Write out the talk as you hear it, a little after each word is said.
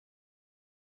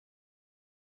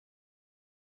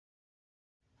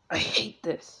I hate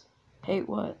this. Hate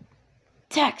what?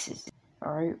 Taxes.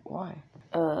 Alright, why?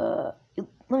 Let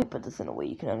me put this in a way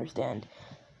you can understand.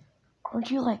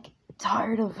 Aren't you, like,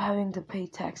 tired of having to pay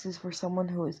taxes for someone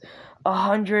who is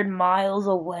 100 miles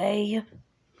away?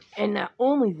 And not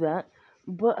only that,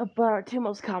 but about our two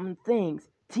most common things,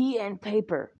 tea and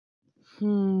paper.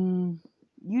 You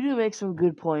do make some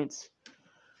good points.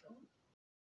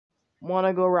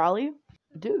 Wanna go rally?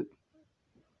 Dude,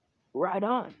 right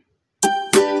on.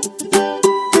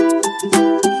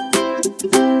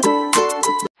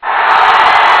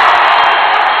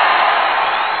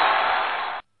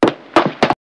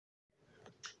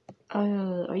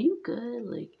 Are you good?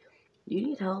 Like, do you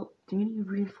need help? Do you need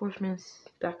reinforcements?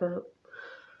 Back up?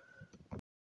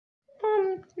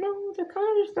 No, they're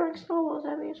kind of just throwing snowballs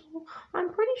at me, so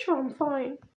I'm pretty sure I'm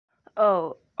fine.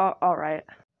 Oh, alright.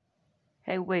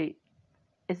 Hey, wait.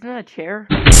 Isn't that a chair?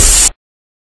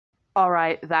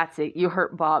 Alright, that's it. You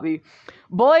hurt Bobby.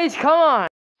 Boys, come on!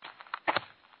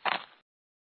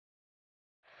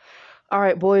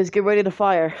 Alright, boys, get ready to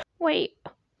fire. Wait,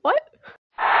 what?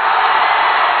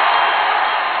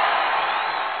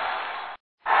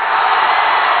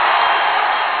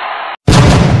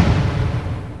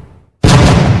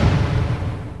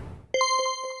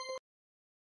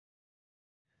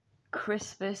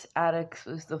 Crispus Attucks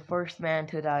was the first man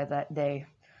to die that day.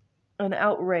 An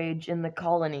outrage in the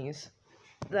colonies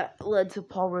that led to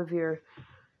Paul Revere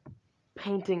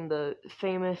painting the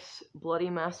famous bloody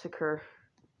massacre.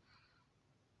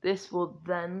 This will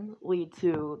then lead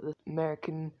to the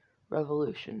American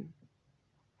Revolution.